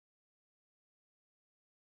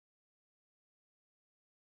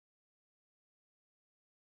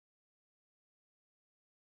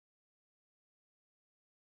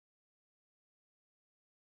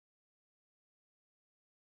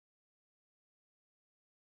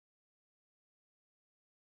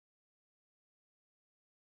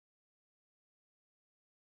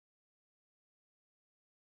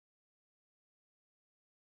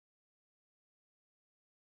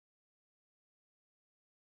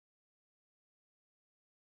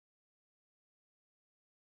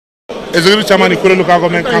Executive Chairman, Ikoro Local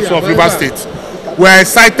Government Council of Rivers State. We are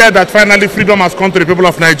excited that finally freedom has come to the people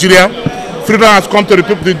of Nigeria. Freedom has come to the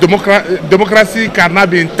people. The democracy can now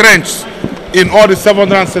be entrenched in all the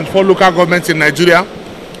 774 local governments in Nigeria.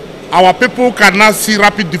 Our people can now see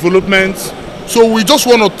rapid development. So we just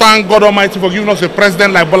want to thank God Almighty for giving us a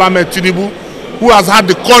president like Bola Ahmed Tinubu, who has had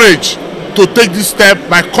the courage to take this step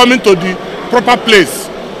by coming to the proper place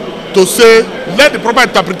to say, let the proper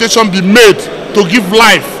interpretation be made to give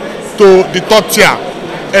life to the third tier.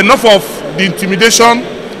 Enough of the intimidation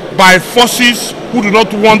by forces who do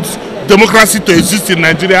not want democracy to exist in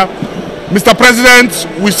Nigeria. Mr. President,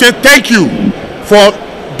 we say thank you for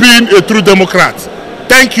being a true Democrat.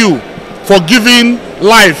 Thank you for giving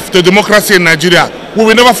life to democracy in Nigeria. We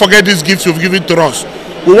will never forget these gifts you've given to us.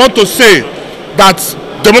 We want to say that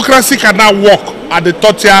democracy can now work at the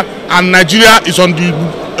third tier, and Nigeria is on the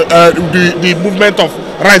movement of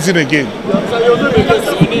rising again.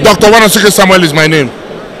 Dr. Wanasoke Samuel is my name.